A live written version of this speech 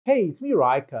Hey, it's me,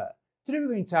 Raika. Today we're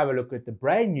going to have a look at the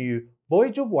brand new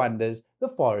Voyage of Wonders, the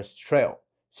Forest Trail.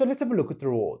 So let's have a look at the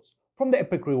rewards. From the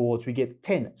epic rewards, we get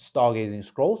 10 stargazing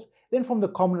scrolls. Then from the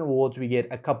common rewards, we get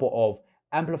a couple of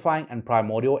amplifying and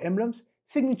primordial emblems,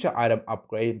 signature item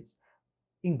upgrades,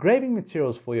 engraving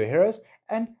materials for your heroes,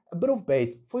 and a bit of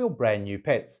bait for your brand new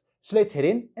pets. So let's head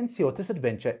in and see what this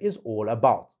adventure is all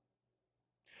about.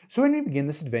 So when we begin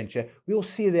this adventure, we'll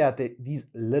see there are these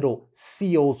little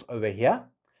seals over here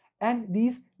and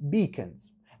these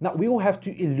beacons. Now we will have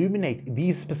to illuminate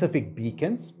these specific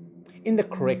beacons in the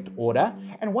correct order,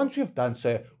 and once we've done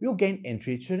so, we'll gain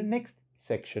entry to the next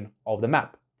section of the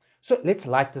map. So let's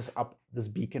light this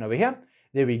beacon over here.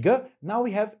 There we go. Now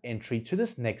we have entry to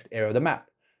this next area of the map.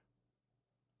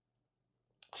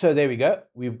 So there we go.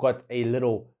 We've got a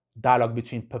little dialogue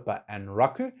between Pippa and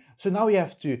Raku. So now we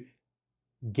have to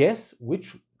guess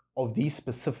which of these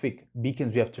specific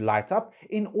beacons we have to light up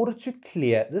in order to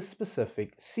clear this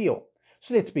specific seal.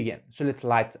 So let's begin. So let's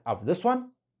light up this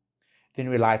one, then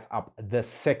we light up the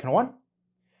second one,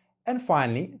 and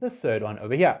finally the third one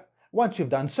over here. Once you've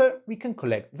done so, we can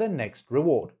collect the next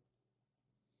reward.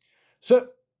 So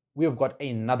we've got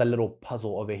another little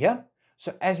puzzle over here.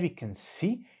 So as we can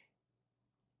see,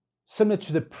 similar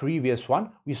to the previous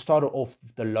one, we started off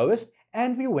with the lowest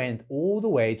and we went all the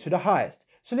way to the highest.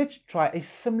 So let's try a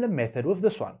similar method with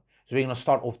this one. So we're going to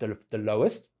start off the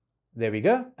lowest. There we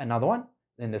go. Another one.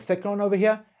 Then the second one over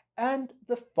here. And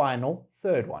the final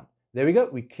third one. There we go.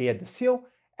 We cleared the seal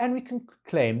and we can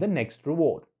claim the next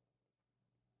reward.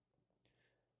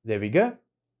 There we go.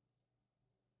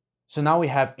 So now we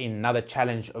have another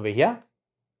challenge over here.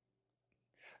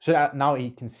 So now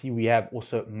you can see we have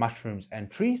also mushrooms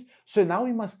and trees. So now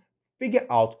we must figure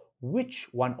out which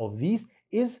one of these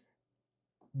is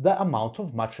the amount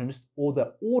of mushrooms or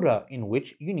the order in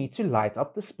which you need to light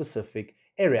up the specific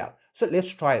area. So let's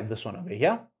try this one over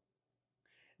here.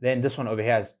 Then this one over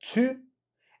here has 2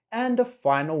 and the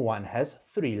final one has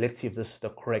 3. Let's see if this is the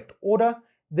correct order.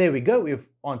 There we go. We've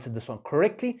answered this one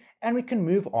correctly and we can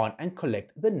move on and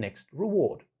collect the next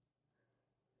reward.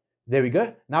 There we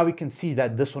go. Now we can see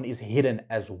that this one is hidden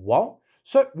as well.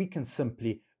 So we can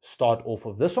simply start off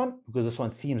of this one because this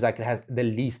one seems like it has the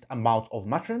least amount of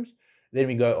mushrooms. Then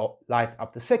we go light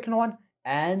up the second one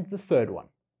and the third one.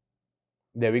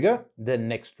 There we go, the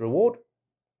next reward.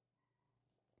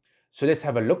 So let's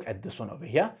have a look at this one over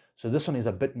here. So this one is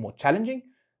a bit more challenging.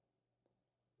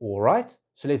 All right,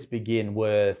 so let's begin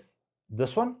with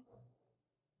this one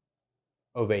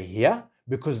over here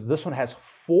because this one has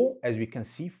 4, as we can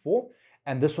see, 4.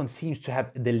 And this one seems to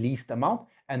have the least amount.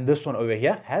 And this one over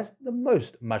here has the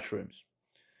most mushrooms.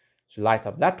 So light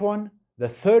up that one, the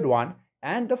third one,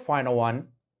 and the final one.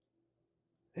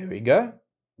 There we go.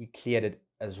 We cleared it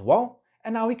as well.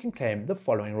 And now we can claim the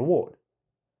following reward.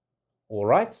 All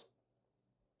right.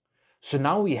 So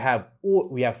now we have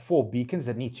 4 beacons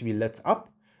that need to be lit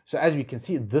up. So as we can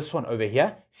see, this one over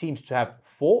here seems to have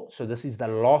 4. So this is the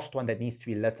last one that needs to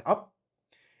be lit up.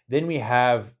 Then we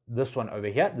have this one over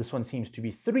here. This one seems to be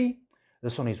 3.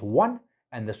 This one is 1.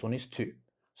 And this one is 2.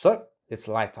 So let's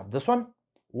light up this one.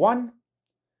 1,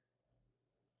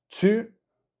 2,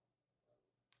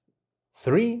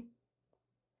 3,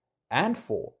 and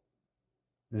 4.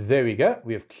 There we go.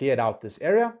 We have cleared out this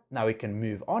area. Now we can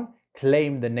move on,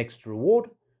 claim the next reward.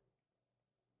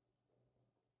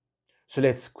 So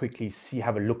let's quickly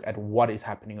have a look at what is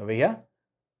happening over here.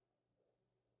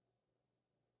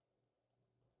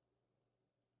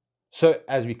 So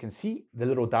as we can see, the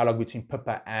little dialogue between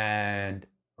Pippa and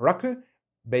Raku,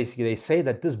 basically they say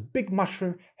that this big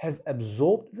mushroom has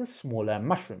absorbed the smaller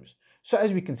mushrooms. So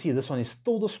as we can see, this one is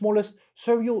still the smallest,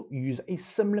 so you'll use a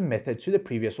similar method to the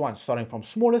previous one, starting from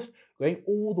smallest, going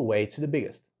all the way to the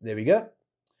biggest. There we go.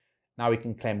 Now we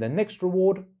can claim the next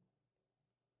reward.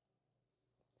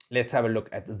 Let's have a look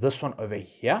at this one over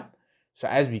here. So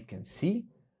as we can see,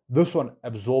 this one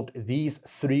absorbed these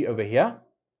 3 over here.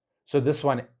 So this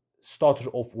one started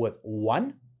off with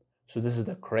 1. So this is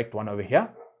the correct one over here.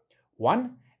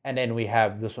 1. And then we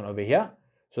have this one over here.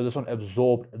 So this one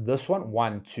absorbed this one,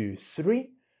 1, 2, 3.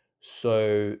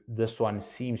 So this one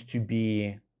seems to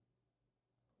be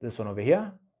this one over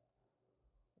here.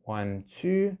 1,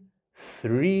 2,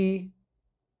 3,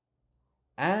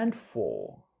 and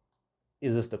 4.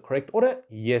 Is this the correct order?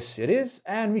 Yes, it is.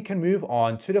 And we can move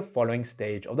on to the following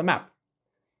stage of the map.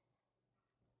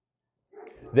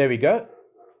 There we go.